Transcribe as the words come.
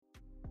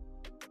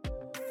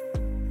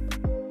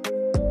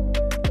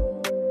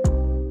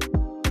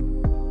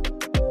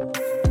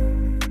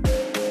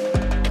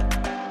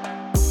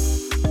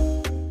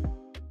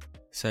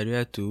Salut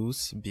à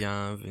tous,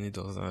 bienvenue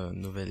dans un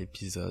nouvel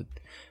épisode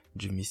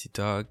du Missy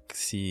Talk.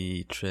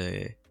 Si tu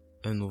es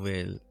un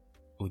nouvel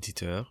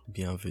auditeur,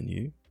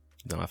 bienvenue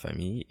dans la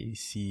famille. Et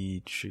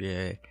si tu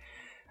es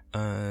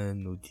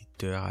un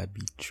auditeur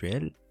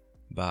habituel,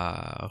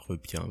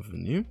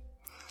 re-bienvenue.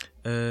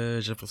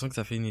 J'ai l'impression que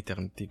ça fait une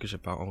éternité que j'ai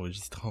pas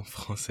enregistré en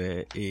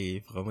français et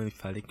vraiment il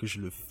fallait que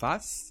je le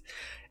fasse.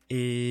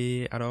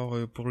 Et alors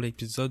pour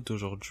l'épisode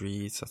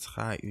d'aujourd'hui, ça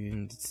sera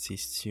une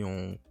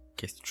session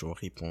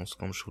questions-réponses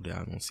comme je vous l'ai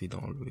annoncé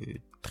dans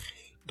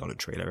le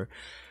trailer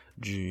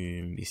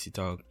du Missy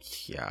Talk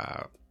qui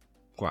a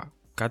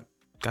 4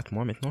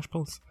 mois maintenant je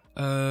pense.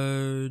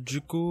 Du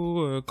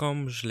coup,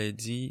 comme je l'ai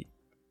dit,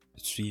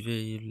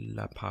 suivez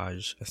la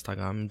page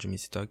Instagram du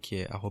Missy Talk qui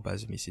est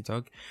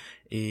 @MissyTalk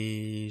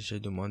et j'ai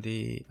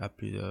demandé à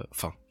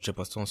j'ai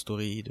posté en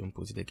story de me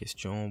poser des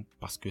questions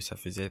parce que ça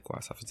faisait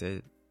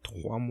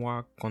 3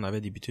 mois qu'on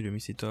avait débuté le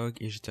Missy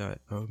Talk et j'étais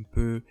un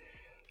peu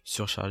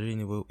surchargé au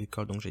niveau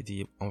école, donc j'ai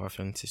dit on va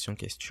faire une session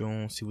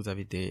questions. Si vous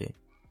avez des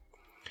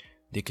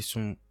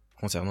questions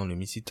concernant le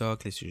Missy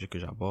Talk, les sujets que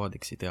j'aborde,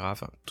 etc.,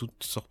 enfin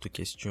toutes sortes de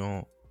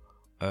questions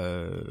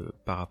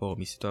par rapport au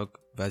Missy Talk,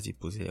 vas-y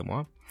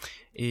posez-les-moi.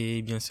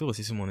 Et bien sûr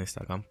aussi sur mon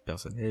Instagram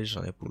personnel,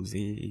 j'en ai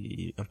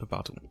posé un peu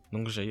partout.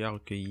 Donc j'ai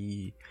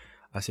recueilli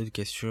assez de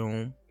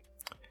questions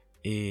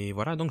et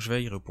voilà, donc je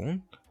vais y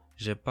répondre.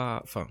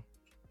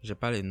 J'ai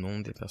pas les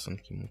noms des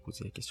personnes qui m'ont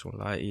posé les questions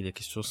là et les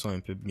questions sont un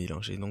peu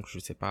mélangées, donc je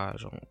sais pas,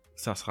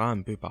 ça sera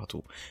un peu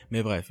partout.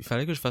 Mais bref, il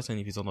fallait que je fasse un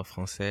épisode en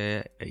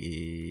français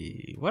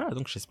et voilà,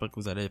 donc j'espère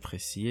que vous allez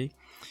apprécier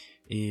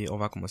et on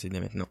va commencer dès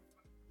maintenant.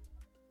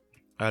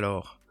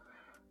 Alors,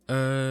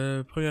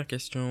 première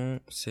question,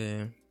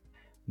 c'est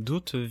d'où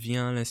te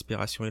vient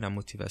l'inspiration et la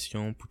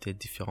motivation pour tes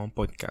différents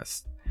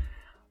podcasts?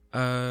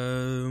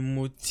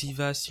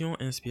 Motivation,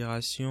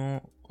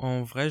 inspiration,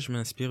 en vrai, je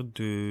m'inspire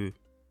de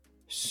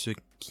ce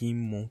qui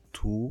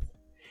m'entoure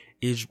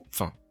et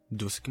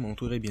de ce qui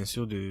m'entoure et bien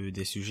sûr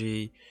des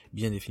sujets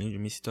bien définis du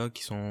Missy Talk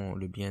qui sont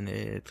le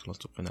bien-être,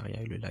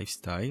 l'entrepreneuriat et le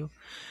lifestyle.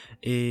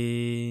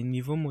 Et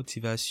niveau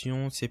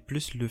motivation, c'est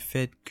plus le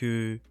fait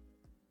que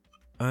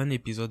un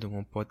épisode de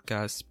mon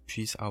podcast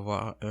puisse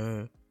avoir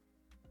un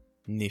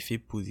effet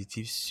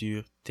positif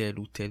sur telle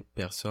ou telle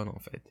personne en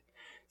fait.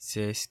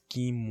 C'est ce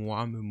qui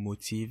moi me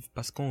motive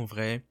parce qu'en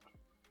vrai,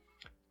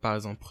 par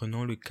exemple,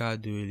 prenons le cas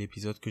de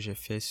l'épisode que j'ai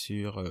fait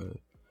sur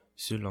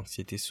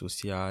l'anxiété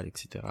sociale,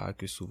 etc.,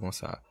 que souvent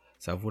ça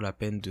vaut la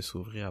peine de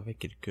s'ouvrir avec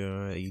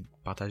quelqu'un et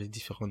partager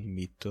différentes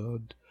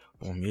méthodes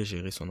pour mieux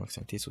gérer son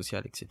anxiété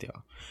sociale, etc.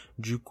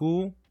 Du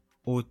coup,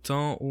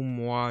 autant où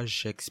moi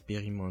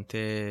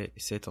j'expérimentais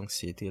cette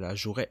anxiété-là,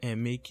 j'aurais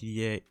aimé qu'il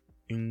y ait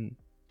une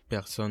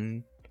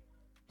personne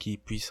qui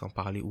puisse en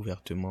parler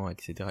ouvertement,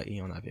 etc., et il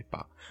n'y en avait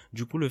pas.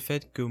 Du coup, le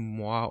fait que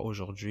moi,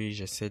 aujourd'hui,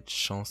 j'ai cette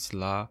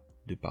chance-là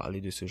de parler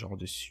de ce genre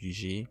de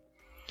sujet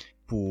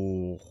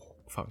comment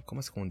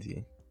est-ce qu'on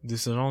dit? De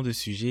ce genre de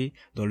sujet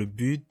dans le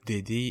but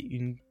d'aider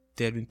une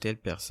telle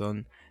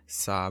personne,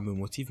 ça me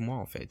motive moi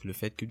en fait. Le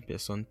fait qu'une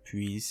personne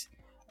puisse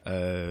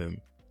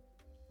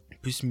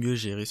mieux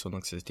gérer son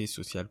anxiété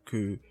sociale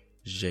que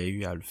j'ai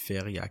eu à le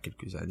faire il y a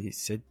quelques années,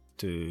 cette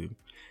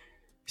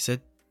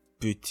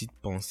petite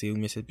pensée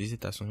ou cette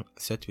petite attention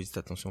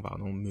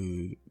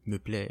me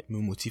plaît, me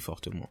motive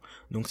fortement.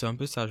 Donc c'est un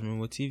peu ça, je me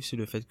motive sur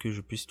le fait que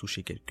je puisse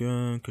toucher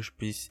quelqu'un, que je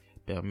puisse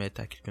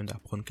permettre à quelqu'un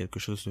d'apprendre quelque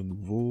chose de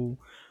nouveau,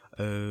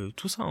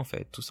 tout ça en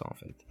fait.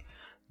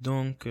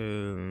 Donc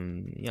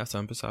c'est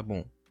un peu ça.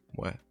 Bon,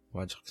 ouais, on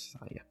va dire que c'est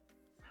ça.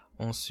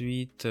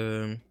 Ensuite,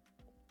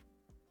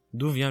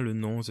 d'où vient le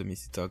nom The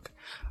Missy Talk?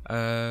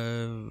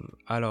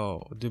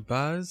 Alors de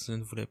base, je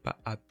ne voulais pas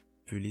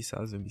appeler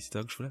ça The Missy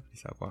Talk, je voulais appeler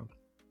ça quoi?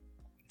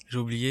 J'ai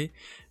oublié,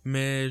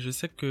 mais je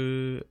sais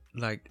que,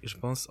 je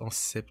pense en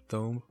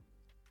septembre,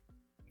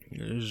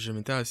 je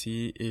m'étais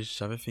assis et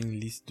j'avais fait une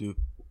liste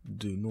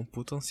de noms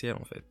potentiels,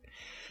 en fait.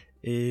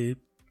 Et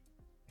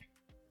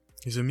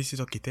The Missy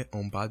Talk était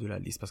en bas de la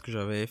liste parce que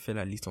j'avais fait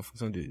la liste en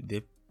fonction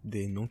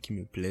des noms qui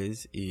me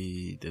plaisent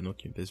et des noms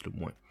qui me plaisent le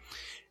moins.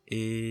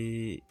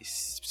 Et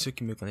ceux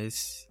qui me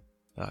connaissent,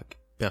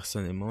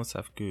 personnellement,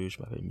 savent que je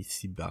m'appelle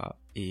Missiba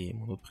et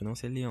mon autre prénom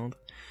c'est Léandre.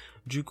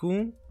 Du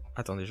coup,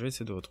 attendez, je vais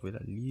essayer de retrouver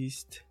la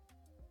liste.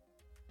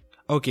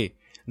 Ok,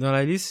 dans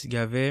la liste, il y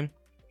avait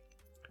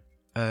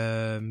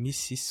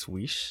Missy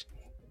Swish.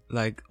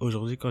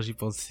 Aujourd'hui, quand j'y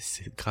pense,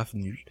 c'est grave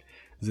nul.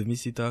 The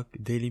Missy Talk,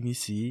 Daily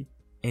Missy,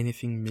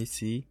 Anything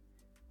Missy,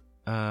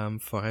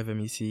 Forever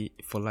Missy,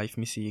 For Life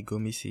Missy, Go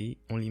Missy,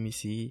 Only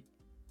Missy.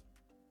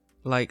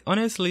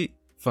 Honestly,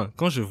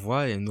 quand je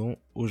vois les noms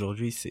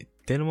aujourd'hui, c'est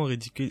tellement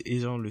ridicule et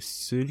genre le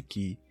seul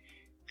qui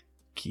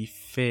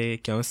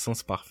a un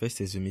sens parfait,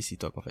 c'est The Missy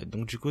Talk en fait.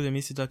 Donc du coup, The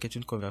Missy Talk est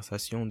une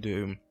conversation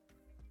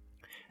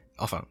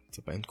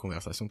c'est pas une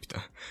conversation,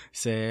 putain.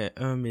 C'est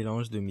un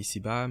mélange de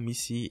Missy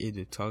et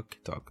de Talk.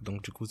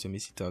 Donc du coup, The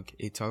Missy Talk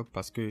et Talk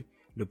parce que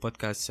le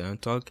podcast c'est un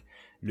talk.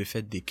 Le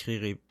fait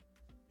d'écrire et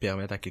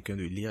permettre à quelqu'un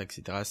de lire,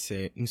 etc.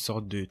 c'est une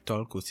sorte de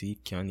talk aussi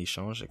qui est un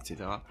échange,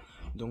 etc.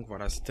 Donc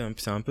voilà, c'est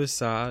un peu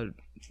ça,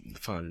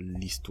 enfin,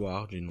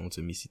 l'histoire du nom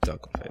de Missy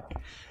Talk, en fait.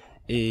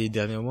 Et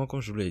dernièrement,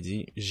 comme je vous l'ai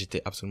dit,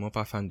 j'étais absolument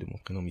pas fan de mon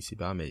prénom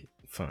Missiba, mais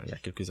enfin, il y a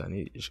quelques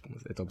années, j'ai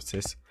commencé à être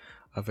obsesse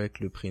avec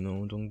le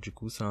prénom, donc du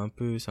coup, c'est un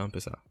peu ça,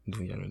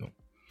 d'où vient le nom.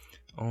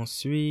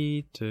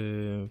 Ensuite,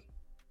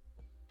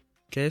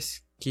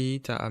 qu'est-ce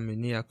qui t'a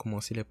amené à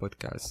commencer les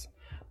podcasts?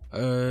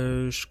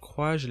 Je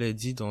crois, je l'ai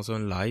dit dans un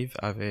live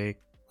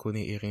avec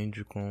Koné Erin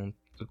du compte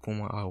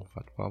Comment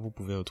vous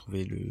pouvez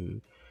retrouver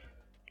le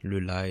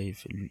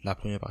live, la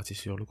première partie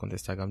sur le compte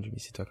Instagram du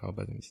Missitalk,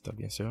 @Missitalk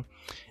bien sûr.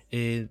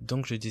 Et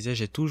donc je disais,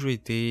 j'ai toujours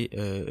été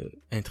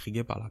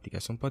intrigué par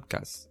l'application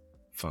podcast.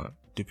 Enfin,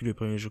 depuis le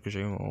premier jour que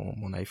j'ai eu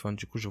mon iPhone,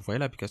 du coup, je voyais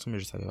l'application, mais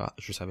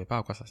je savais pas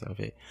à quoi ça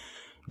servait.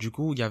 Du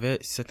coup, il y avait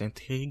cette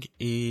intrigue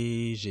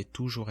et j'ai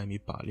toujours aimé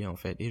parler en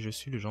fait. Et je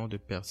suis le genre de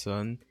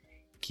personne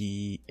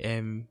qui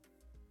aime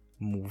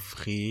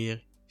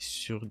m'ouvrir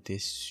sur des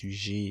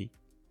sujets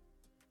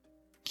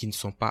qui ne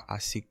sont pas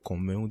assez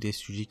communs ou des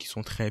sujets qui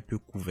sont très peu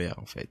couverts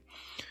en fait.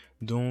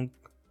 Donc,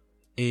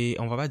 et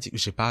on va pas dire que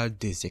j'ai pas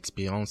des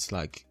expériences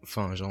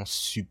enfin genre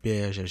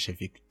super, j'ai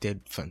vécu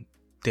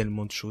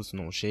tellement de choses.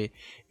 Non, j'ai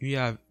eu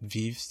à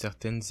vivre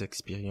certaines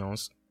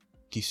expériences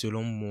qui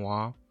selon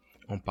moi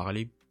en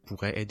parler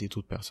pourraient aider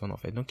d'autres personnes en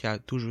fait. Donc il y a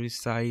toujours eu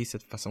ça et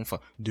cette façon, enfin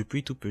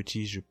depuis tout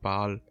petit je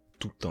parle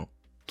tout le temps.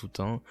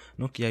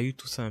 Donc il y a eu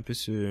tout ça un peu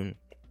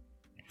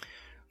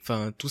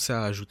enfin tout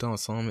ça ajouté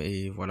ensemble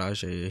et voilà,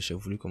 j'ai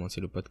voulu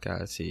commencer le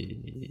podcast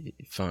et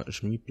enfin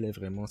je m'y plais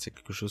vraiment, c'est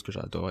quelque chose que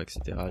j'adore,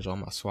 etc. Genre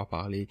m'asseoir,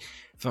 parler,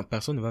 enfin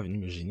personne ne va venir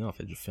me gêner en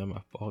fait, je ferme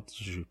ma porte,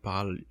 je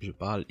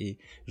parle et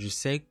je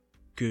sais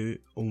que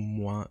au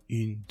moins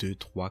 1, 2,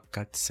 3,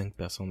 4, 5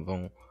 personnes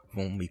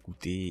vont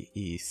m'écouter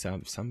et ça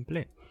me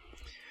plaît.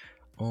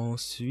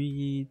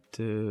 Ensuite,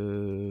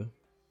 je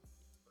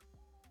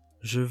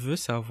veux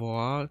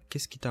savoir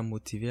qu'est-ce qui t'a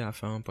motivé à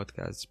faire un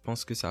podcast. Je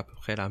pense que c'est à peu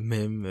près la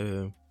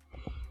même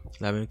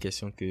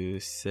question que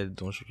celle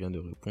dont je viens de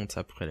répondre, c'est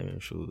à peu près la même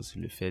chose.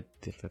 Le fait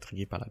d'être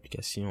intrigué par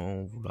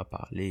l'application, vouloir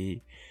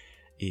parler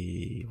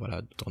et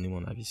voilà, donner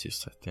mon avis sur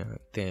certains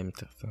thèmes,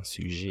 certains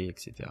sujets,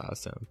 etc.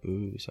 C'est un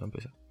peu ça.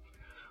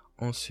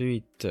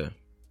 Ensuite,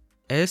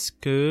 est-ce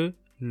que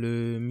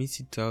le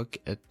Missy Talk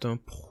est un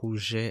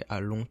projet à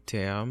long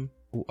terme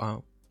ou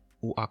à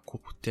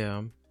court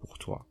terme pour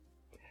toi?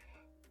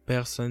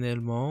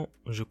 Personnellement,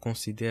 je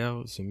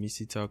considère The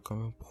Missy Talk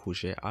comme un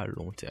projet à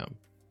long terme.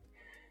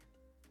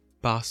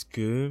 Parce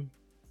que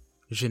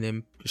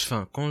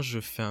quand je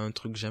fais un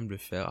truc, j'aime le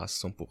faire à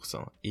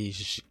 100%. Et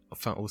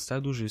au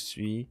stade où je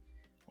suis,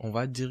 on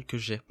va dire que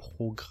j'ai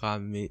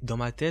programmé, dans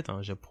ma tête,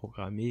 j'ai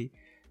programmé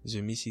The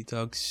Missy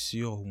Talk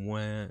sur au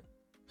moins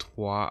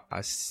 3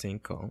 à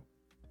 5 ans.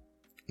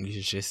 Et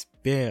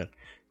j'espère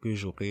que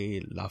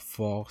j'aurai la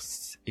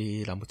force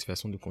et la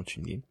motivation de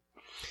continuer.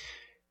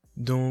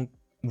 Donc,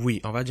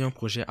 oui, on va dire un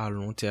projet à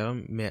long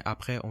terme, mais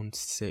après, on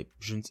sait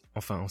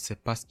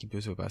pas ce qui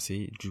peut se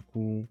passer. Du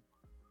coup,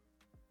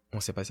 on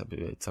sait pas, ça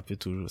peut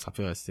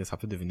rester, ça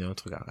peut devenir un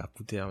truc à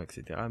court terme,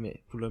 etc.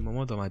 Mais pour le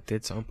moment, dans ma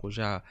tête, c'est un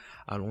projet à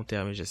long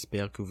terme et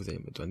j'espère que vous allez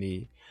me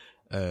donner,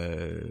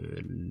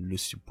 le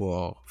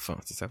support, enfin,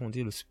 c'est ça qu'on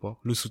dit,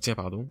 le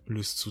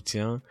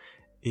soutien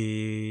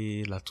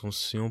et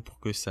l'attention pour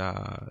que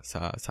ça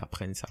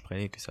prenne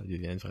et que ça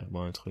devienne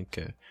vraiment un truc,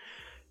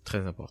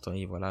 très important.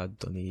 Et voilà,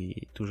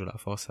 donner toujours la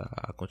force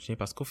à continuer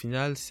parce qu'au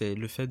final, c'est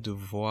le fait de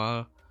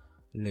voir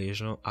les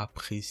gens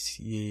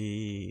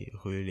apprécier,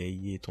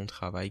 relayer ton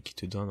travail qui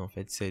te donne en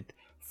fait cette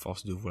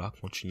force de vouloir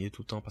continuer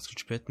tout le temps parce que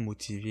tu peux être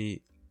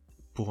motivé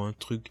pour un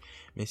truc,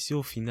 mais si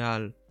au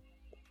final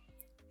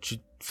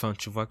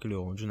tu vois que le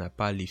rendu n'a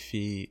pas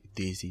l'effet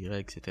désiré,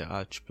 etc.,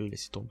 tu peux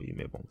laisser tomber.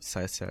 Mais bon,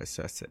 ça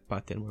c'est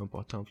pas tellement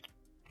important.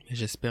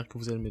 J'espère que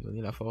vous allez me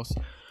donner la force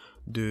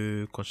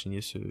de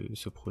continuer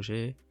ce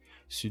projet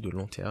sur de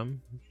long terme,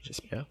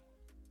 j'espère.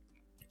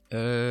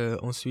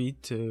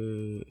 Ensuite,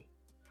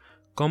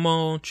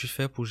 comment tu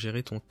fais pour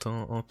gérer ton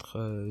temps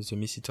entre The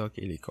Missy Talk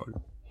et l'école?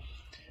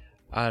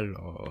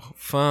 Alors,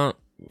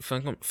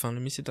 le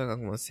Missy Talk a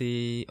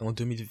commencé en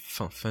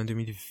fin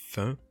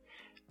 2020.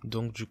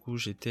 Donc, du coup,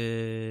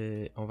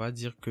 on va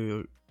dire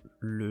que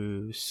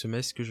le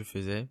semestre que je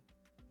faisais,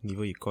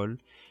 niveau école,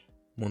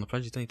 mon emploi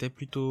du temps était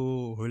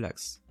plutôt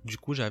relax. Du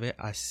coup, j'avais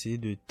assez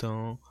de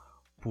temps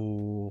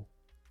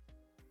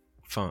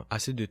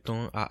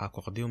à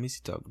accorder au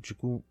Missy Talk. Du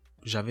coup,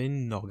 j'avais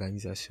une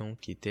organisation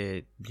qui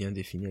était bien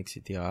définie,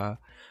 etc.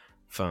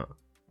 Enfin,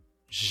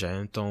 j'ai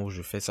un temps où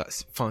je fais ça.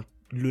 Enfin,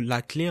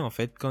 la clé, en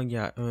fait, quand il y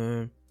a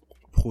un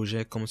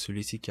projet comme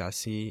celui-ci qui est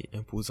assez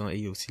imposant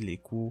et aussi les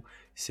cours,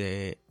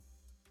 c'est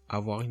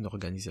avoir une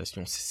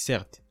organisation.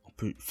 Certes,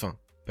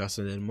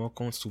 personnellement,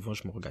 quand souvent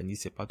je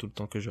m'organise, c'est pas tout le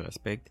temps que je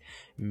respecte,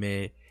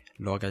 mais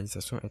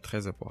l'organisation est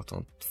très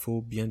importante.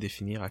 Faut bien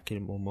définir à quel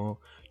moment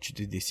tu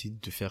te décides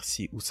de faire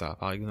ci ou ça.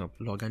 Par exemple,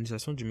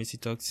 l'organisation du Missy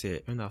Talk,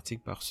 c'est un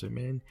article par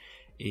semaine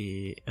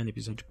et un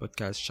épisode du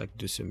podcast chaque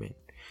 2 semaines.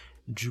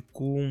 Du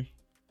coup,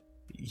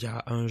 il y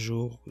a un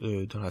jour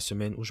dans la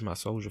semaine où je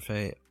m'assois, où je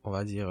fais, on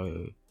va dire,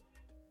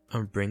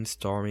 un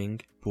brainstorming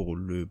pour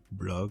le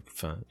blog,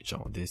 enfin,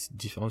 genre des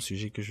différents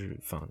sujets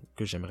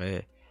que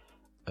j'aimerais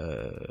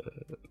euh,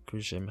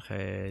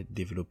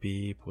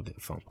 développer pour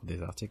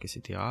des articles,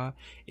 etc.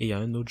 Et il y a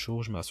un autre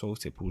jour, je m'assois où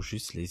c'est pour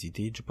juste les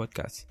idées du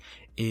podcast.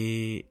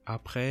 Et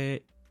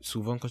après,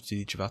 souvent, quand tu te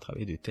dis tu vas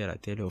travailler de tel à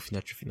tel, au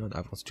final, tu finis en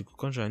avance. Du coup,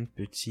 quand j'ai une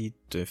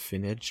petite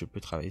fenêtre, je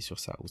peux travailler sur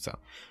ça ou ça.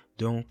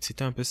 Donc,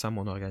 c'était un peu ça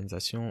mon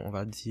organisation, on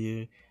va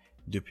dire,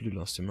 depuis le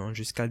lancement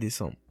jusqu'à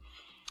décembre.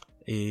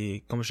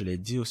 Et comme je l'ai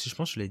dit aussi, je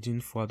pense que je l'ai dit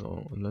une fois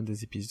dans l'un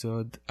des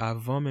épisodes,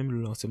 avant même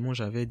le lancement,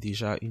 j'avais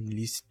déjà une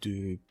liste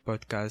de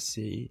podcasts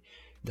et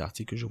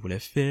d'articles que je voulais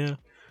faire.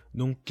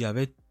 Donc, il y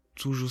avait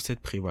toujours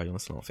cette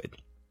prévoyance-là, en fait.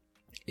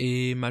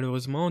 Et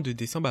malheureusement, de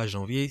décembre à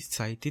janvier,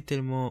 ça a été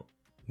tellement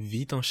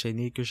vite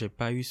enchaîné que j'ai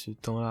pas eu ce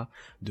temps-là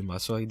de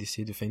m'asseoir et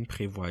d'essayer de faire une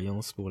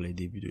prévoyance pour les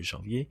débuts de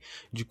janvier.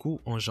 Du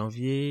coup, en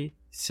janvier,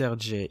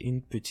 certes, j'ai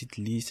une petite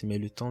liste, mais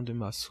le temps de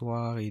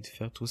m'asseoir et de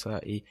faire tout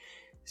ça et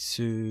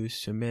ce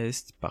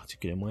semestre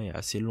particulièrement est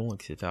assez long,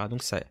 etc.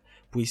 Donc ça,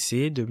 pour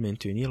essayer de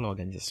maintenir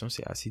l'organisation,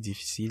 c'est assez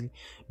difficile.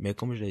 Mais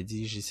comme je l'ai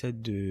dit,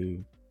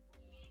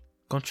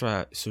 quand tu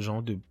as ce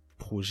genre de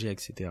projet,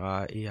 etc.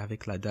 et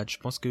avec la date, je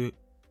pense que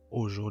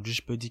aujourd'hui,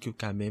 je peux dire que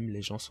quand même,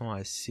 les gens sont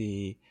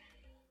assez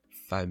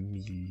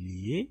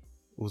familiers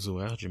aux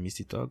horaires du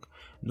Missy Talk.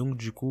 Donc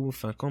du coup,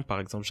 quand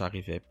par exemple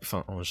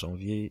en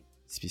janvier,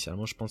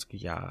 spécialement, je pense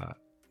qu'il y a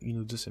 1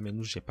 ou 2 semaines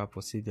où j'ai pas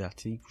posté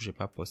d'article, où j'ai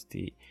pas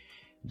posté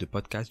de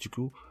podcast, du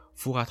coup,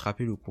 faut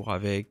rattraper le cours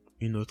avec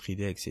une autre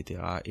idée, etc.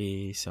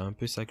 Et c'est un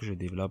peu ça que je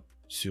développe,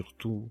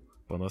 surtout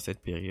pendant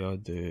cette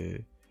période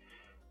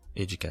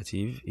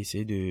éducative,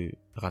 essayer de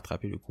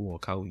rattraper le cours au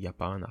cas où il n'y a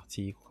pas un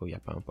article, où il n'y a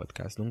pas un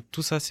podcast. Donc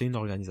tout ça, c'est une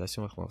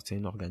organisation,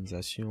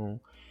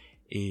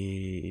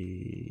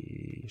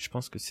 et je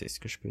pense que c'est ce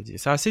que je peux dire.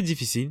 C'est assez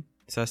difficile,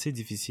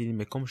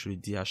 mais comme je le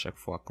dis à chaque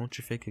fois, quand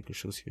tu fais quelque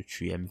chose que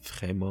tu aimes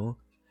vraiment,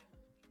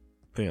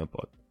 peu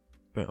importe,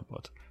 peu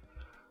importe.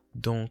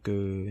 Donc,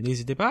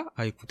 n'hésitez pas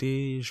à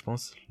écouter, je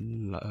pense,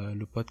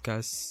 le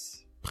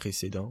podcast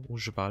précédent où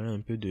je parlais un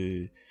peu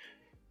de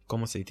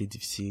comment ça a été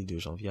difficile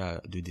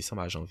de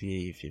décembre à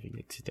janvier et février,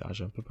 etc.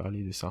 J'ai un peu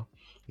parlé de ça.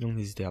 Donc,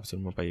 n'hésitez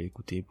absolument pas à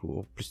écouter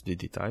pour plus de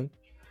détails.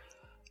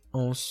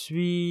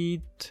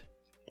 Ensuite,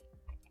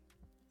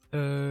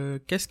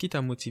 qu'est-ce qui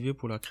t'a motivé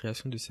pour la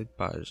création de cette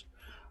page?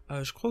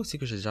 Je crois aussi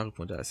que j'ai déjà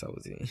répondu à ça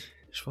aussi.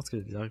 Je pense que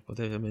j'ai déjà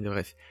répondu, mais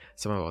bref,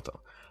 c'est pas important.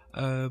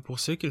 Pour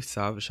ceux qui le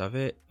savent,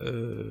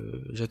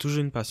 j'ai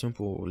toujours une passion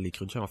pour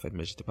l'écriture en fait,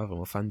 mais j'étais pas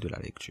vraiment fan de la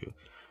lecture.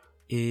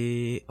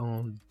 Et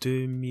en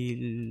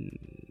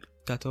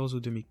 2014 ou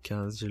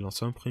 2015, j'ai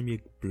lancé un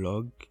premier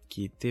blog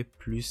qui était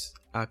plus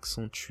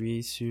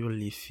accentué sur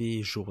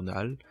l'effet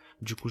journal.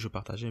 Du coup, je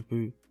partageais un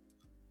peu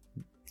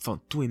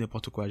tout et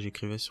n'importe quoi.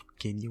 J'écrivais sur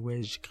Kanye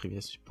West,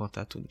 j'écrivais sur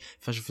Pantatoon.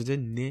 Je faisais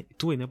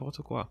tout et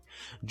n'importe quoi.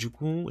 Du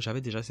coup,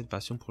 j'avais déjà cette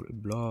passion pour le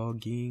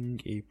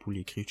blogging et pour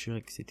l'écriture,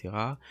 etc.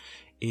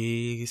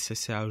 Et ça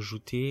s'est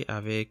ajouté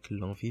avec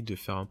l'envie de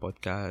faire un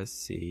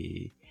podcast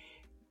et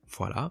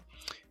voilà.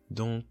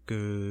 Donc,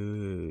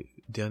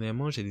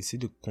 dernièrement, j'ai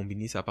décidé de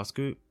combiner ça parce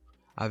que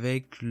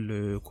avec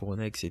le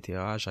corona,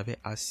 etc., j'avais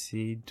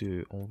assez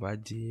on va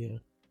dire,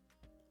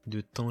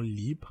 de temps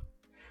libre.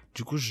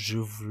 Du coup, je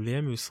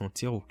voulais me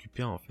sentir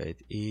occupé en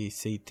fait. Et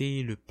ça a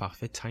été le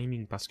parfait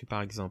timing parce que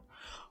par exemple,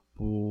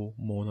 pour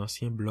mon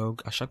ancien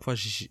blog, à chaque fois,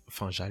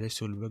 j'allais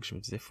sur le blog, je me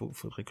disais,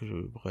 faudrait que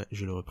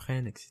je le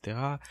reprenne, etc.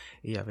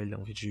 Et il y avait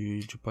l'envie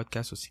du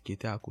podcast aussi qui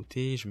était à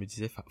côté. Je me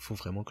disais, faut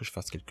vraiment que je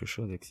fasse quelque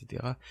chose,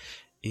 etc.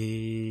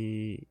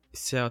 Et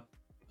certes,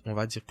 on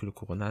va dire que le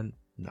corona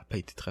n'a pas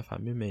été très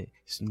fameux, mais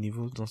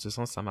dans ce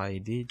sens, ça m'a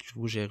aidé. Du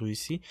coup, j'ai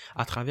réussi,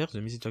 à travers The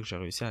Music Talk, j'ai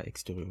réussi à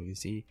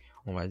extérioriser,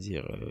 on va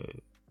dire,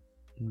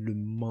 le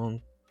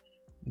manque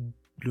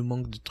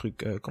de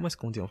trucs, comment est-ce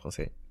qu'on dit en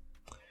français?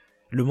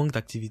 Le manque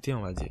d'activité,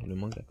 on va dire.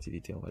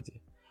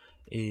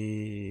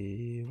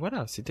 Et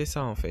voilà, c'était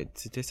ça en fait.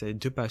 C'était ces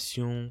deux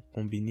passions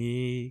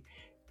combinées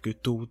que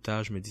tôt ou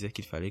tard, je me disais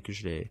qu'il fallait que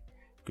je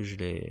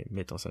les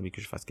mette ensemble et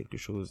que je fasse quelque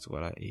chose.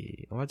 Voilà.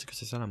 Et on va dire que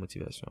c'est ça la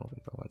motivation en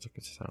fait.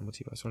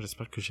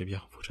 J'espère que j'ai bien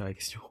répondu à la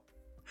question.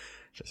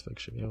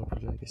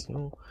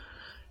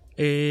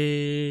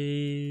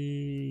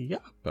 Et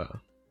yep.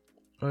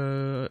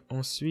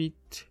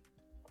 Ensuite,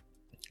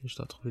 je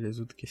dois trouver les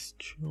autres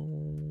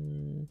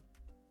questions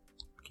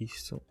qui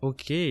sont...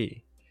 Ok.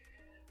 Il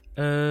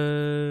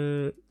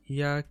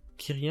y a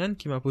Kyrian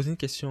qui m'a posé une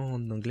question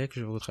en anglais que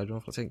je vais vous traduire en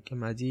français. Qui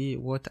m'a dit,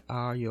 what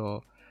are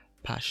your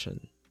passions?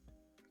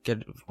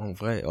 En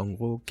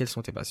gros, quelles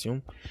sont tes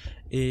passions?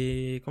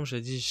 Et comme je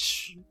l'ai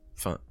dit,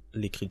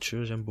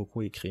 l'écriture, j'aime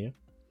beaucoup écrire.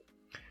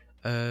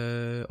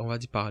 On va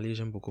dire parler,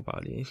 j'aime beaucoup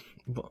parler.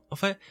 Bon,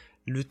 enfin,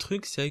 le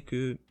truc, c'est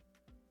que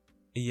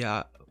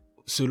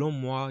selon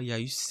moi, il y a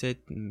eu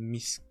cette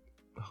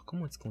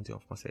comment est-ce qu'on dit en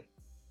français?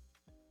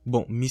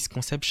 Bon,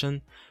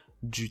 misconception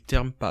du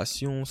terme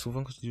passion.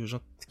 Souvent, quand tu dis aux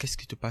gens, qu'est-ce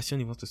qui te passionne,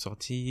 ils vont te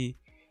sortir,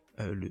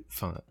 le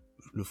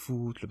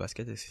foot, le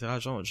basket, etc.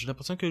 Genre, j'ai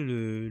l'impression que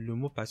le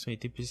mot passion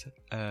était plus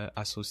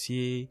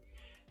associé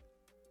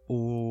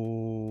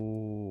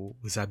aux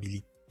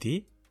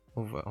habilités,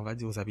 on va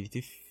dire aux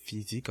habilités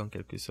physiques en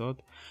quelque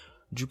sorte.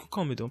 Du coup,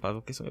 quand on me demande par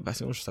exemple quelles sont mes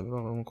passions, je savais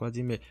pas vraiment quoi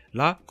dire, mais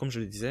là, comme je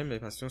le disais, mes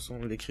passions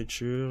sont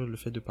l'écriture, le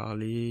fait de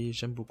parler.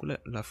 J'aime beaucoup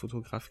la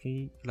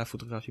photographie,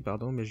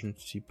 pardon, mais je ne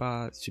suis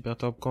pas super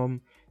top comme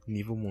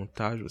niveau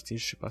montage aussi,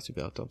 je suis pas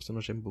super top.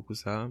 Sinon, j'aime beaucoup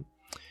ça.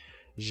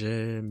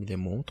 J'aime les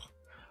montres.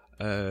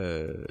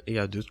 Et il y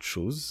a d'autres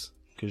choses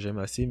que j'aime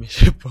assez, mais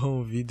j'ai pas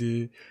envie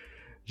de,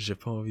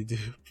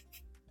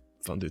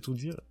 enfin, de tout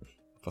dire,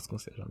 parce qu'on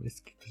sait jamais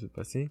ce qui peut se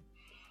passer.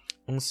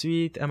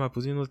 Ensuite, elle m'a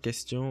posé une autre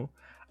question.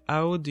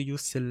 How do you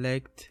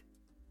select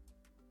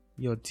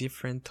your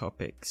different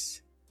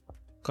topics?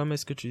 Comment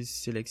est-ce que tu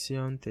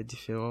sélectionnes tes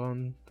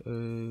différentes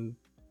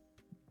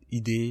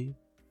idées,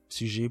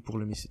 sujets pour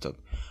le Missy Talk?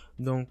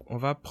 Donc, on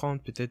va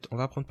prendre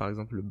par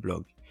exemple le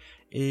blog.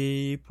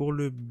 Et pour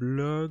le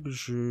blog,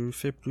 je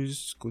fais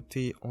plus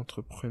côté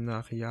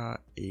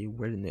entrepreneuriat et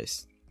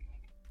wellness.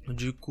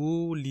 Du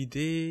coup,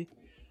 l'idée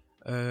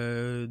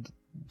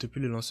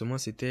depuis le lancement,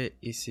 c'était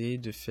essayer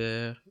de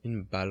faire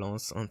une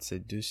balance entre ces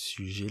deux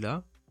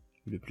sujets-là.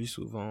 Le plus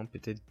souvent,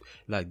 peut-être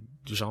là,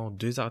 genre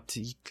 2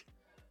 articles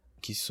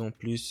qui sont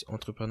plus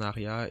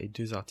entrepreneuriat et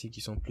 2 articles qui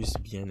sont plus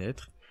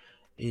bien-être.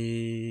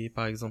 Et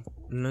par exemple,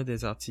 l'un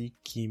des articles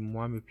qui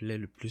moi me plaît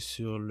le plus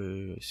sur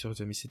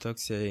The Missy Talk,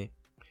 c'est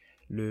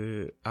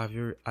le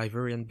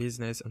Ivorian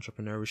Business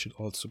Entrepreneur We Should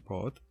All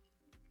Support.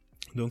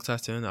 Donc ça,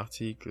 c'est un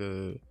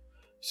article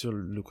sur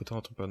le côté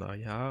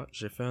entrepreneuriat.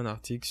 J'ai fait un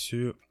article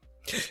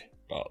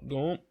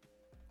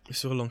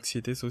sur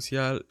l'anxiété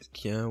sociale,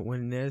 qui est un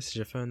wellness.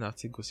 J'ai fait un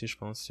article aussi, je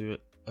pense, sur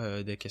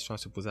des questions à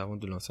se poser avant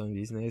de lancer un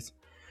business.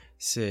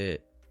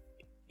 C'est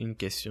une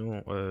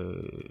question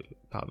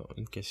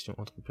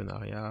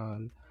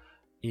entrepreneuriale.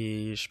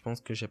 Et je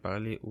pense que j'ai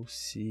parlé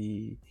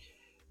aussi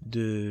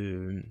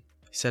de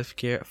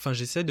self-care. Enfin,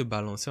 j'essaie de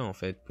balancer, en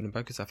fait, pour ne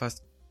pas que ça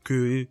fasse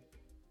que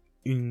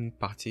une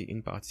partie.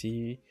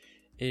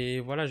 Et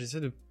voilà,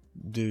 j'essaie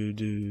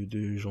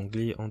de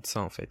jongler entre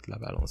ça, en fait, la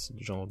balance.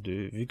 Genre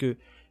vu que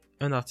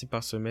un article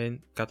par semaine,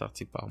 4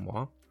 articles par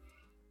mois,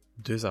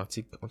 2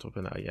 articles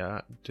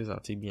entrepreneuriat, 2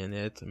 articles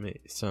bien-être,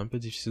 mais c'est un peu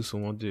difficile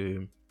souvent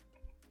de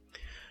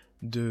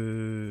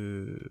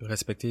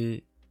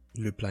respecter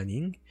le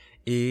planning.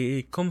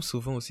 Et comme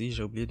souvent aussi,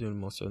 j'ai oublié de le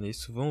mentionner,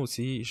 souvent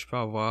aussi, je peux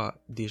avoir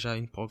déjà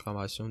une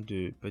programmation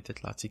de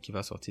peut-être l'article qui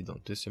va sortir dans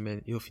 2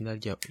 semaines, et au final,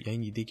 il y a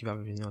une idée qui va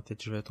me venir en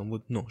tête, je vais être en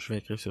mode, non, je vais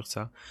écrire sur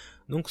ça.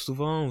 Donc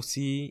souvent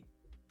aussi,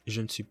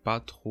 je ne suis pas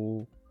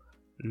trop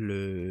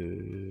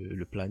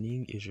le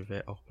planning, et je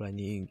vais hors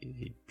planning,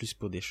 et plus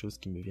pour des choses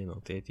qui me viennent en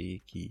tête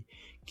et qui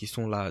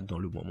sont là dans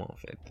le moment, en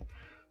fait.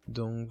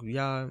 Donc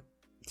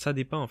ça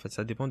dépend, en fait,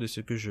 ça dépend de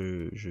ce que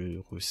je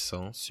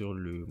ressens sur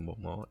le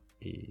moment,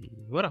 et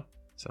voilà,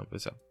 c'est un peu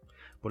ça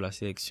pour la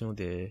sélection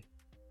des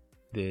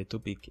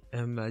topics.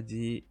 Elle m'a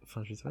dit,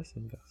 enfin, je sais pas si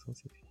c'est une garçon,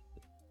 c'est une fille,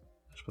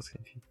 je pense que c'est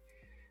une fille.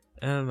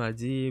 Elle m'a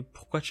dit,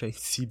 pourquoi tu as une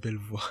si belle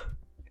voix?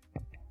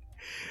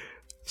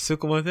 Ce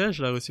commentaire,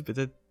 je l'ai reçu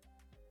peut-être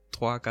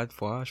 3-4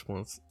 fois, je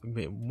pense,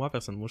 mais moi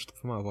personnellement, je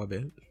trouve ma voix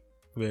belle.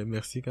 Mais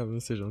merci quand même,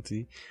 c'est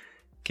gentil.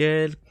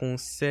 Quel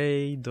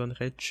conseil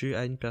donnerais-tu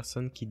à une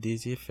personne qui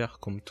désire faire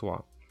comme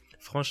toi?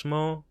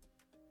 Franchement,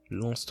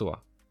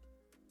 lance-toi.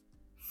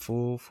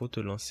 Faut te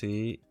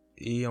lancer.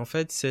 Et en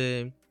fait,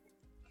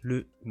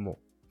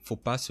 faut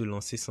pas se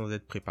lancer sans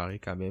être préparé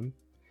quand même.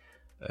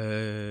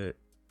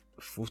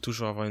 Faut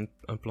toujours avoir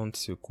un plan de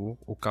secours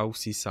au cas où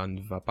si ça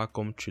ne va pas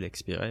comme tu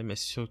l'expérais, mais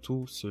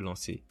surtout se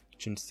lancer.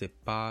 Tu ne sais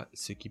pas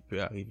ce qui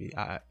peut arriver.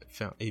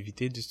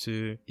 Évite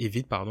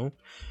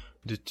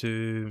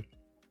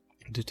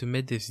de te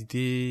mettre des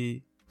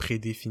idées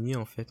prédéfinies,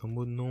 en fait, en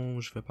mode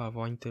non, je vais pas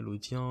avoir une telle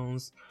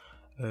audience,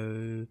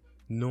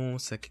 non,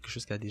 c'est quelque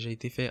chose qui a déjà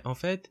été fait. En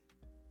fait,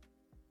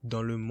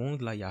 dans le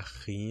monde là, il y a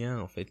rien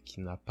en fait qui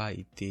n'a pas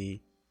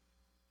été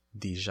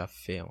déjà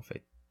fait, en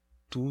fait.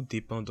 Tout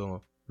dépend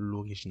dans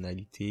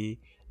l'originalité,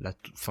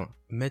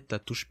 mettre ta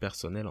touche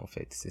personnelle, en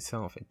fait. C'est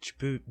ça, en fait. Tu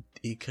peux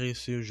écrire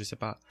sur, je sais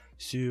pas,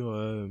 sur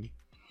oh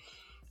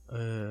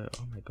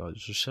my god,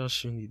 je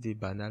cherche une idée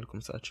banale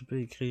comme ça. Tu peux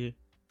écrire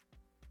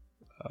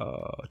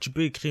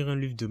un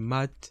livre de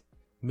maths,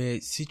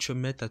 mais si tu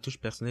mets ta touche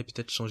personnelle,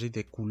 peut-être changer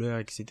des couleurs,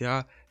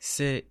 etc.,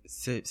 ça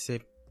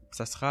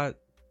sera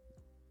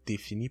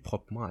défini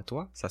proprement à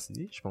toi, ça se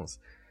dit, je pense.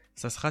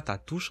 Ça sera ta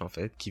touche, en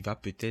fait, qui va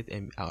peut-être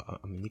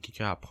amener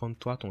quelqu'un à prendre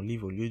toi ton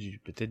livre au lieu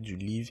peut-être du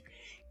livre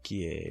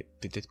qui est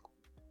peut-être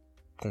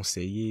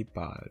conseillé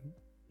par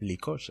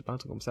l'école, je sais pas, un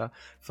truc comme ça.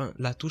 Enfin,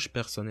 la touche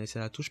personnelle, c'est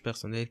la touche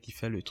personnelle qui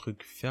fait le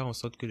truc, faire en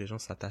sorte que les gens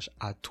s'attachent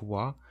à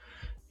toi.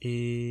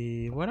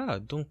 Et voilà,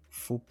 donc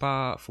faut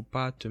pas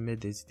te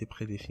mettre des idées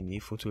prédéfinies,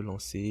 faut te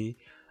lancer,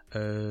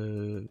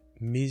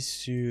 mais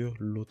sur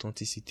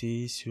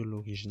l'authenticité, sur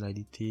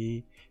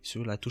l'originalité,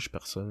 sur la touche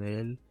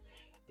personnelle.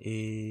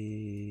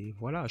 Et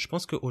voilà, je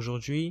pense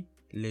qu'aujourd'hui,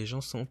 les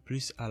gens sont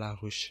plus à la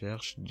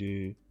recherche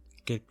de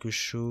quelque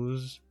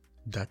chose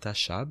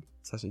d'attachable.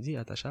 Ça se dit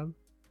attachable?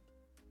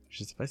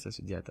 Je sais pas si ça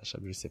se dit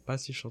attachable. Je sais pas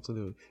si je suis en train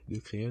de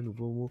créer un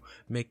nouveau mot,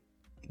 mais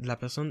la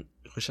personne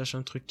recherche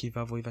un truc qu'il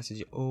va voir, il va se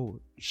dire, oh,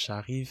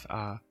 j'arrive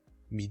à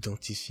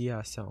m'identifier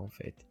à ça, en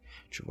fait.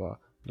 Tu vois.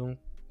 Donc,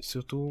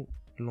 surtout,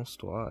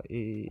 lance-toi.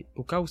 Et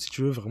au cas où, si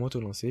tu veux vraiment te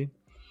lancer,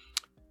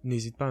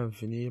 n'hésite pas à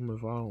venir me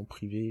voir en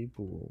privé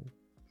pour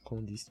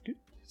qu'on discute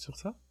sur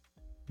ça.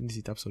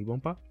 N'hésite absolument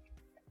pas.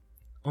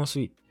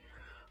 Ensuite,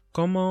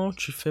 comment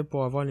tu fais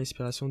pour avoir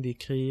l'inspiration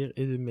d'écrire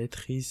et de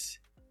maîtriser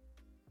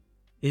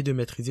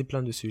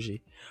plein de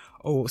sujets?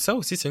 Oh, ça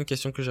aussi, c'est une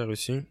question que j'ai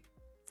reçue.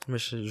 Mais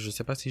je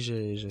sais pas si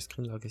j'ai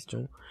screen la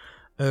question.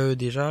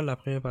 Déjà, la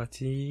première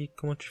partie,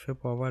 comment tu fais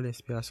pour avoir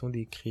l'inspiration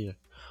d'écrire?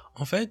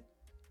 En fait,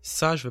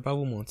 ça, je vais pas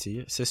vous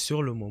mentir, c'est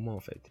sur le moment, en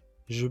fait.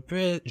 Je peux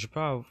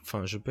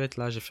être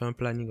là, j'ai fait un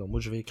planning en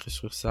mode je vais écrire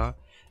sur ça,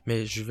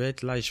 mais je vais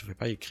être là et je vais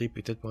pas écrire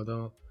peut-être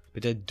pendant,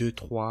 peut-être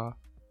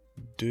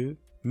 2,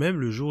 même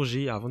le jour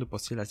J avant de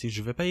poster la suite,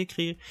 je vais pas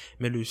écrire,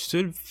 mais le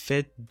seul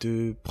fait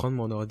de prendre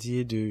mon ordi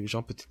et de,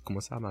 genre, peut-être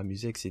commencer à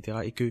m'amuser, etc.,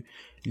 et que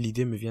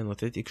l'idée me vienne en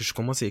tête et que je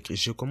commence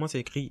à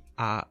écrire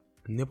à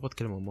n'importe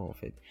quel moment, en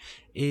fait.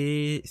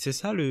 Et c'est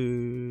ça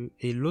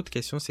et l'autre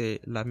question, c'est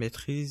la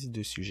maîtrise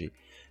de sujet.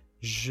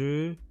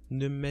 Je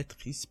ne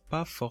maîtrise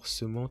pas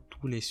forcément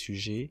tous les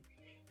sujets,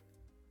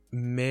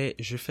 mais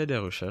je fais des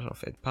recherches, en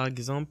fait. Par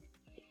exemple,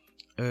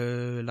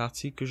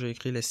 l'article que j'ai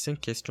écrit, les 5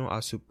 questions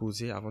à se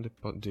poser avant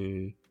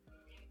de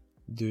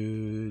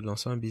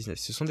lancer un business.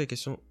 Ce sont des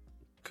questions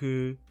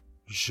que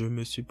je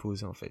me suis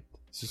posées, en fait.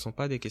 Ce sont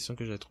pas des questions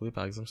que j'ai trouvées,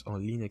 par exemple, en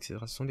ligne, etc.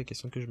 Ce sont des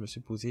questions que je me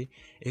suis posées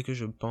et que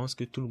je pense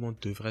que tout le monde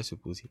devrait se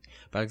poser.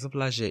 Par exemple,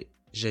 là,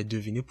 j'ai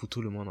deviné pour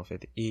tout le monde, en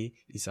fait. Et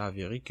il s'est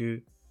avéré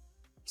que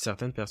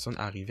certaines personnes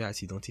arrivaient à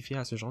s'identifier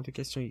à ce genre de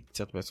questions.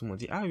 Certaines personnes m'ont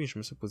dit, ah oui, je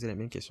me suis posé la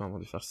même question avant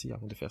de faire ci,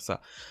 avant de faire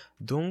ça.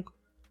 Donc,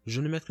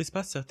 je ne maîtrise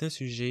pas certains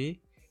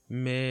sujets,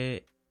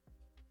 mais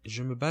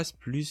je me base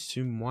plus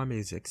sur moi,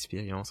 mes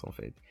expériences, en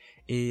fait.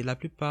 Et la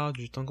plupart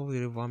du temps, quand vous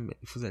allez voir,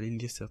 vous allez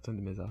lire certains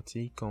de mes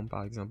articles, comme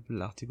par exemple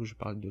l'article où je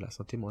parle de la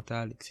santé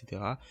mentale,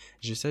 etc.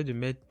 J'essaie de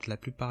mettre la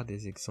plupart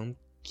des exemples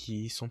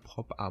qui sont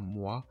propres à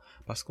moi,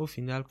 parce qu'au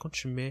final, quand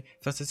tu mets,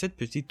 enfin, c'est cette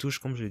petite touche,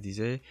 comme je le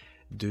disais,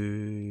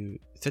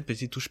 cette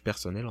petite touche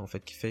personnelle, en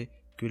fait, qui fait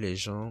que les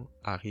gens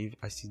arrivent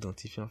à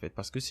s'identifier, en fait.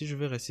 Parce que si je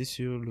veux rester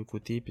sur le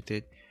côté,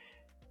 peut-être,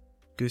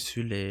 que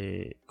sur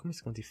les, comment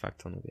est-ce qu'on dit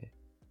fact en anglais?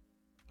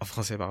 En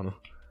français, pardon.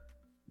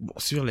 Bon,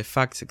 sur les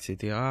facts,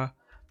 etc.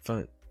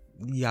 Enfin,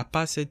 il n'y a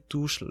pas cette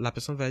touche. La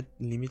personne va être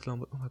limite là en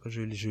mode, oh my God,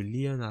 je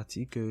lis un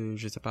article,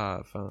 je sais pas.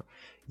 Enfin,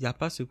 il n'y a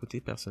pas ce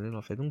côté personnel,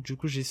 en fait. Donc, du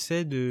coup,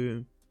 j'essaie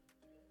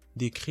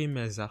d'écrire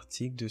mes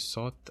articles de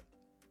sorte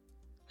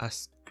à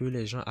ce que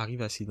les gens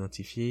arrivent à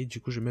s'identifier.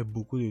 Du coup, je mets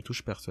beaucoup de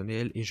touches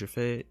personnelles et je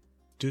fais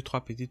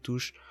 2-3 petites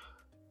touches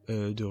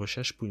de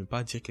recherche pour ne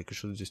pas dire quelque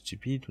chose de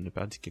stupide, ou ne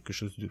pas dire quelque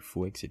chose de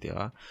faux, etc.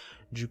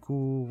 Du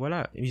coup,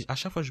 voilà. Et à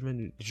chaque fois,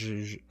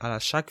 à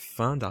chaque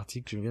fin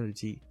d'article, je viens de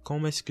dire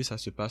comment est-ce que ça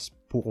se passe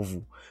pour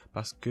vous.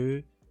 Parce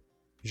que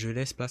je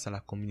laisse place à la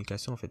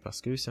communication, en fait.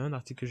 Parce que c'est un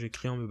article que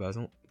j'écris en me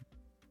basant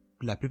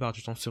la plupart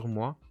du temps sur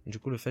moi. Du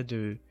coup, le fait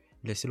de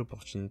laisser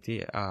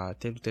l'opportunité à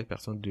telle ou telle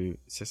personne de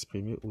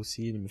s'exprimer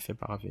aussi, de me faire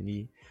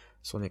parvenir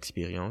son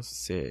expérience,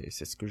 c'est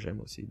ce que j'aime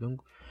aussi.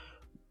 Donc,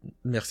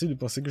 merci de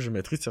penser que je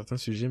maîtrise certains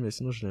sujets, mais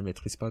sinon je ne les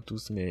maîtrise pas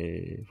tous,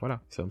 mais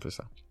voilà, c'est un peu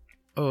ça.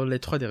 Oh, les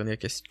 3 dernières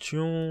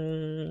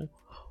questions.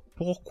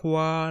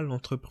 Pourquoi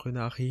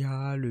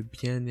l'entrepreneuriat, le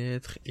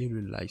bien-être et le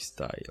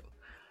lifestyle?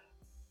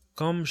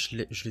 Comme je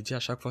le dis à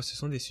chaque fois, ce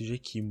sont des sujets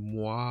qui,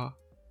 moi,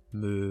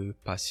 me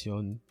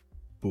passionnent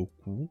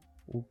beaucoup,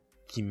 ou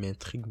qui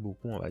m'intriguent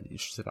beaucoup, on va dire,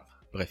 je sais pas.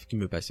 Bref, qui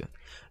me passionne.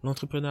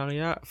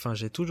 L'entrepreneuriat, enfin,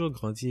 j'ai toujours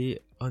grandi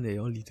en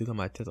ayant l'idée dans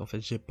ma tête. En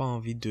fait, j'ai pas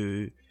envie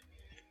de,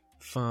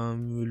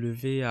 me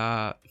lever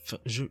à,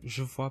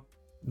 je vois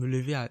me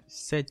lever à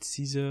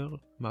 7-6 heures,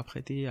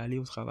 m'apprêter à aller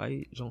au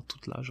travail, genre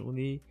toute la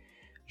journée,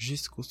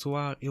 jusqu'au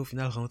soir, et au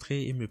final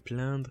rentrer et me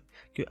plaindre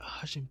que,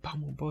 j'aime pas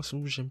mon boss,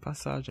 ou j'aime pas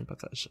ça, j'aime pas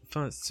ça.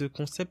 Enfin, ce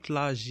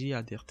concept-là, j'y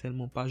adhère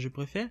tellement pas. Je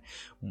préfère,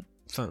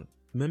 enfin,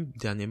 même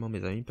dernièrement,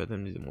 mes amis peut-être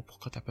me disent,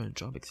 pourquoi t'as pas un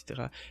job,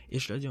 etc. Et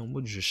je leur dis en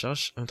mode, je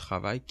cherche un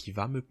travail qui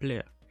va me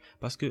plaire.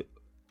 Parce que,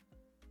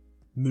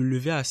 me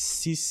lever à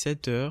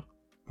 6-7 heures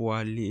pour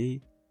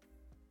aller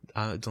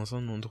dans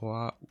un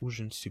endroit où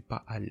je ne suis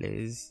pas à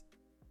l'aise,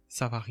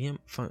 ça va rien,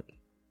 enfin,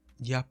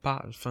 il y a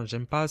pas, enfin,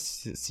 j'aime pas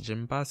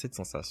cette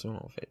sensation,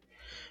 en fait.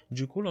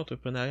 Du coup,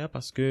 l'entrepreneuriat,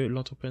 parce que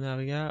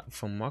l'entrepreneuriat,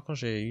 enfin, moi, quand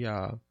j'ai eu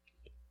à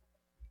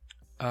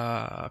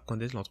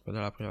connaître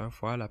l'entrepreneuriat la première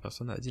fois, la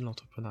personne a dit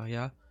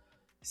l'entrepreneuriat,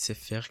 c'est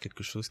faire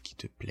quelque chose qui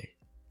te plaît.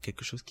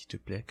 Quelque chose qui te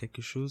plaît,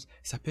 quelque chose,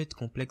 ça peut être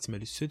complexe, mais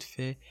le seul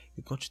fait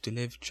que quand tu te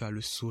lèves, tu as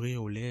le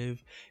sourire aux lèvres,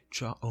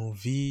 tu as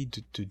envie de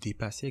te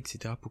dépasser,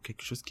 etc. pour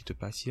quelque chose qui te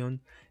passionne,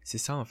 c'est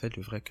ça en fait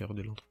le vrai cœur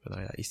de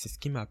l'entrepreneuriat. Et c'est ce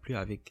qui m'a plu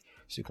avec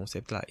ce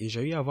concept-là. Et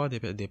j'ai eu à voir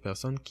des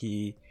personnes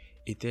qui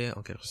étaient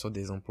en quelque sorte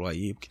des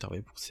employés, qui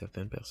travaillaient pour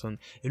certaines personnes.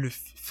 Et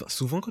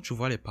souvent quand tu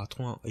vois les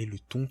patrons et le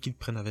ton qu'ils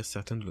prennent avec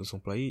certains de leurs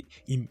employés,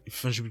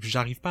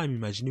 j'arrive pas à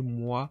m'imaginer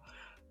moi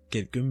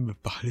quelqu'un me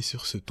parlait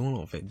sur ce ton-là,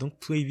 en fait. Donc,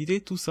 pour éviter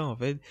tout ça, en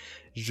fait,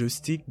 je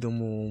stick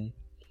dans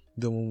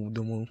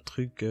dans mon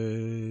truc,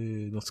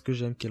 dans ce que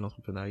j'aime qui est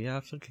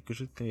l'entrepreneuriat, faire quelque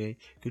chose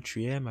que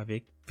tu aimes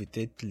avec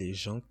peut-être les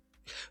gens.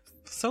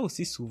 Ça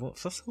aussi souvent,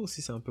 ça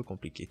aussi c'est un peu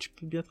compliqué. Tu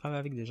peux bien travailler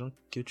avec des gens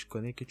que tu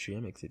connais, que tu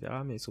aimes, etc.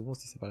 Mais souvent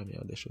aussi c'est pas la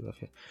meilleure des choses à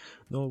faire.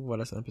 Donc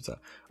voilà, c'est un peu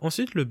ça.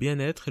 Ensuite le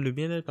bien-être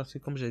parce que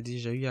comme j'ai dit,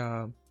 j'ai eu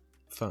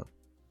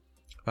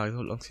par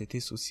exemple l'anxiété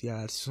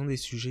sociale. Ce sont des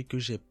sujets que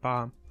j'ai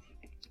pas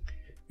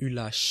eu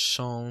la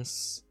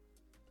chance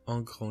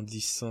en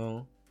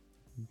grandissant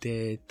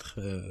d'être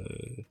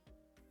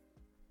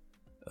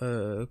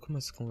comment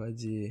est-ce qu'on va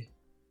dire,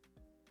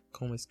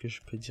 comment est-ce que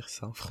je peux dire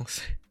ça en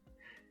français,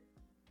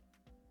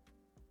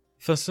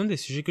 ce sont des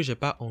sujets que j'ai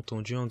pas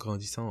entendus en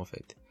grandissant en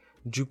fait.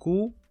 Du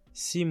coup,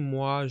 si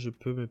moi je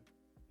peux me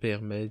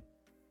permettre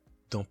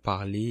d'en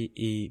parler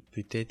et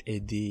peut-être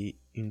aider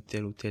une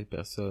telle ou telle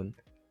personne,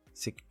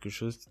 c'est quelque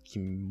chose qui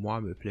moi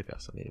me plaît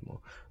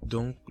personnellement.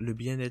 Donc le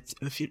bien-être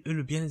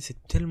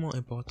c'est tellement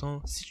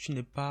important. Si tu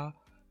n'es pas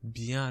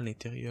bien à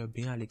l'intérieur,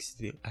 bien à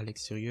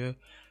l'extérieur,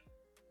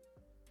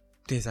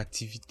 tes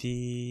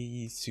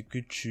activités,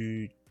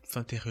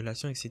 tes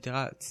relations,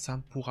 etc., ça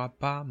ne pourra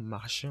pas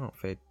marcher, en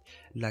fait.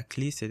 La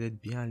clé, c'est d'être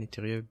bien à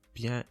l'intérieur,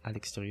 bien à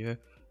l'extérieur,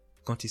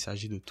 quand il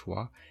s'agit de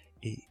toi,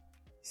 et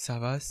ça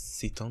va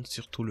s'étendre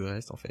sur tout le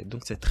reste, en fait.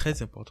 Donc, c'est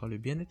très important. Le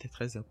bien-être est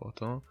très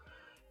important.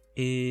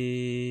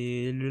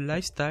 Et le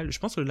lifestyle, je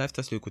pense que le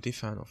lifestyle, c'est le côté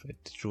fun, en fait.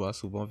 Je vois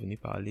souvent venir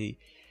parler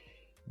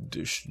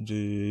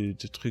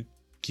de trucs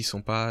qui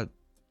sont pas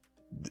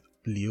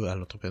liés à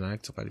l'entrepreneuriat,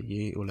 qui sont pas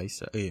liés au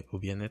lifestyle et au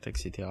bien-être,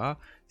 etc.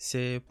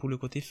 C'est pour le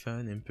côté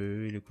fun un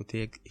peu, le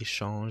côté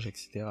échange,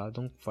 etc.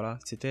 Donc voilà,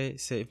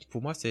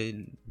 pour moi c'est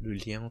le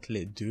lien entre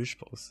les deux, je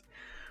pense.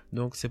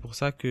 Donc c'est pour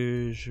ça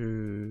que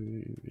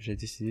j'ai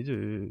décidé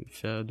de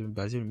me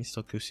baser le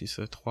Mr. que sur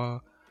ces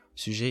trois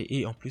sujets,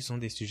 et en plus ce sont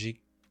des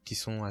sujets qui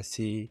sont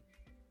assez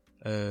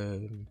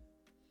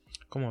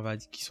comment on va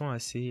dire, qui sont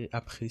assez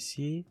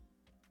appréciés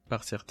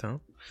par certains.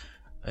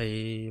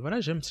 Et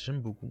voilà, j'aime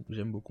beaucoup.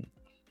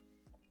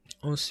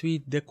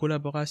 Ensuite, des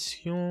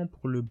collaborations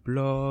pour le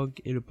blog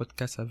et le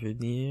podcast à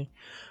venir.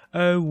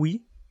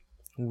 Oui.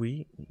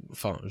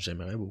 Enfin,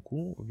 j'aimerais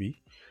beaucoup,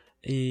 oui.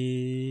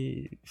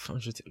 Et, enfin,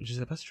 je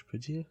sais pas si je peux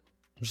dire.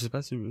 Je sais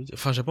pas si je veux dire.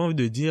 Enfin, j'ai pas envie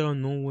de dire un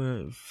nom,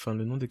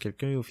 le nom de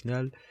quelqu'un et au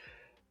final,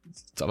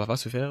 ça va pas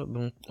se faire.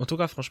 Donc, en tout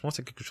cas, franchement,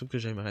 c'est quelque chose que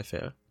j'aimerais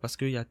faire. Parce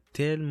qu'il y a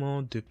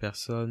tellement de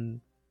personnes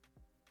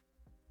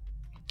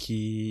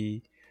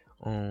qui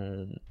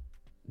ont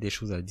des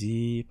choses à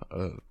dire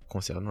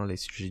concernant les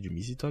sujets du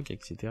Missy Talk,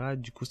 etc.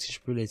 Du coup, si je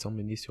peux les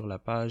emmener sur la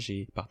page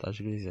et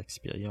partager les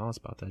expériences,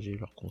 partager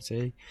leurs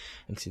conseils,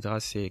 etc.,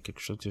 c'est quelque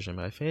chose que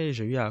j'aimerais faire.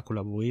 J'ai eu à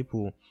collaborer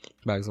pour,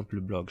 par exemple,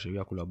 le blog. J'ai eu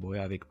à collaborer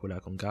avec Paula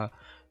Kanga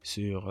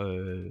sur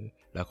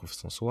la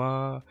confiance en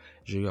soi.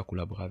 J'ai eu à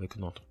collaborer avec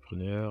un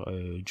entrepreneur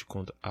du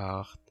compte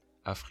Art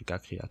Africa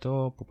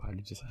Creator pour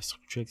parler de sa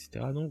structure,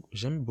 etc. Donc,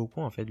 j'aime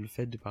beaucoup, en fait, le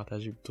fait de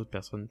partager d'autres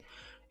personnes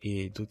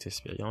et d'autres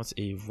expériences.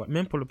 Et voilà,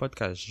 même pour le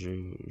podcast,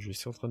 je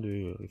suis en train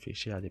de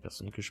réfléchir à des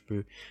personnes que je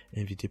peux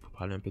inviter pour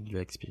parler un peu de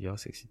leur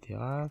expérience, etc.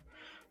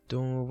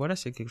 Donc voilà,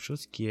 c'est quelque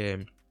chose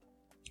que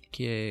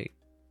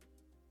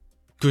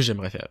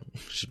j'aimerais faire.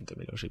 Je me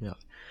mélanger, merde.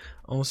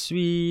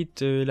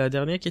 Ensuite, la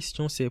dernière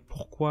question, c'est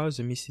pourquoi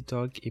The Missy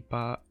Talk et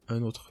pas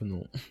un autre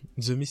nom?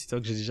 The Missy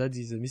Talk, j'ai déjà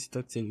dit, The Missy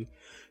Talk,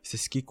 c'est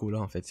ce qui est cool,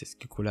 en fait. C'est ce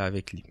qui est cool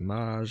avec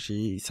l'image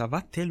et ça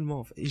va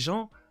tellement, en fait. Et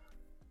genre,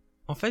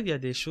 en fait, il y a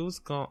des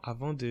choses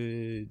avant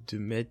de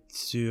mettre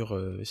sur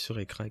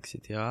écran,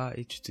 etc.,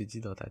 et tu te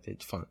dis dans ta tête,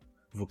 enfin,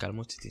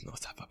 vocalement, tu te dis, non,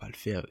 ça va pas le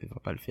faire, il va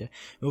pas le faire.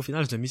 Mais au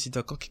final, The Missy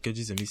Talk, quand quelqu'un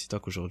dit The Missy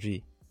Talk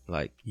aujourd'hui,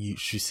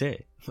 je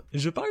sais.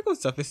 Je parle comme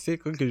ça fait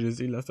 5 ans que je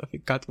suis là, ça fait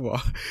 4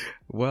 mois.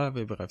 Ouais,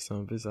 mais bref, c'est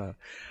un peu ça.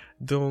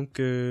 Donc,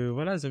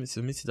 voilà, The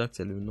Missy Talk,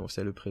 c'est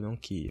le prénom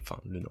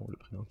le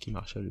prénom qui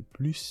marchait le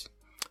plus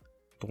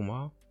pour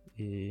moi.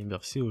 Et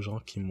merci aux gens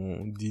qui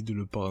m'ont dit de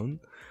le prendre.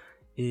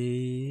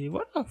 Et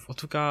voilà, en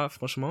tout cas,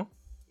 franchement,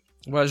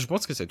 voilà, je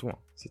pense que c'est tout, hein.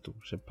 C'est tout.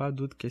 J'ai pas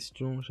d'autres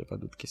questions.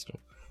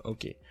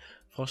 Ok.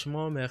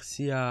 Franchement,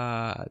 merci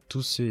à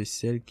tous ceux et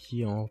celles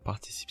qui ont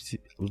participé.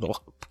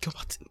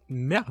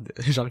 Merde,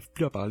 j'arrive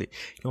plus à parler.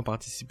 Qui ont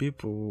participé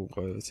pour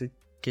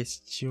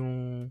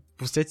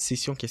cette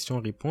session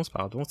question-réponse,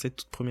 pardon, cette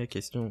toute première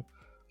question.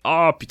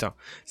 Oh putain,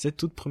 cette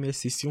toute première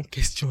session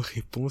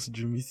question-réponse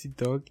du Missy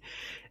Talk.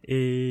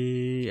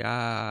 Et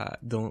à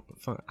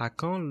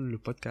quand le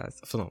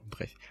podcast,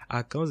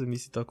 à quand The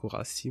Missy Talk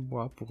aura 6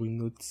 mois pour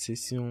une autre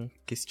session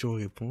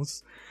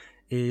question-réponse.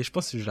 Et je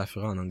pense que je la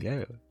ferai en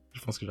anglais.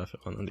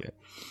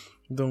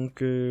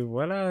 Donc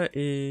voilà,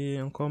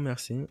 et encore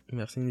merci.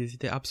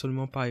 N'hésitez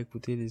absolument pas à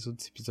écouter les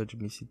autres épisodes du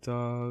Missy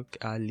Talk,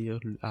 à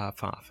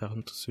faire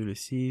tout sur le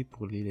site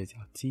pour lire les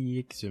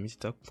articles,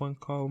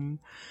 themissytalk.com,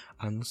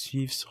 à nous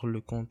suivre sur le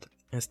compte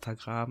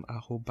Instagram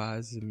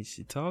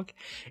 @MissyTalk,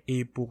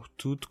 et pour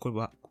toute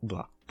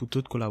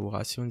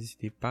collaboration,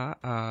 n'hésitez pas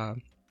à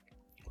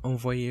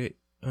envoyer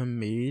un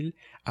mail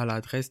à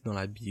l'adresse dans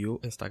la bio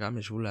Instagram,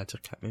 et je vous la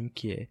dire quand même,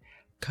 qui est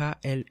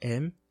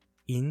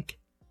klminc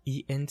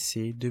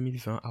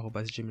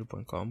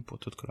inc2020@gmail.com pour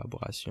toute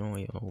collaboration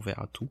et on est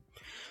ouvert à tout.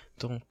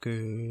 Donc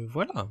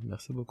voilà,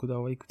 merci beaucoup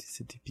d'avoir écouté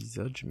cet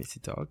épisode. Je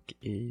m'appelle Talk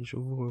et je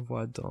vous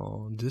revois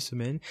dans 2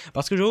 semaines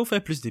parce que je vais vous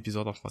faire plus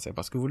d'épisodes en français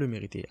parce que vous le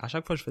méritez. À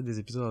chaque fois je fais des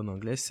épisodes en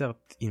anglais, certes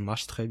ils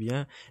marchent très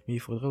bien, mais il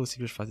faudrait aussi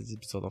que je fasse des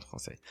épisodes en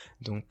français.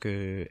 Donc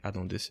à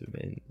dans 2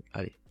 semaines.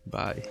 Allez,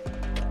 bye.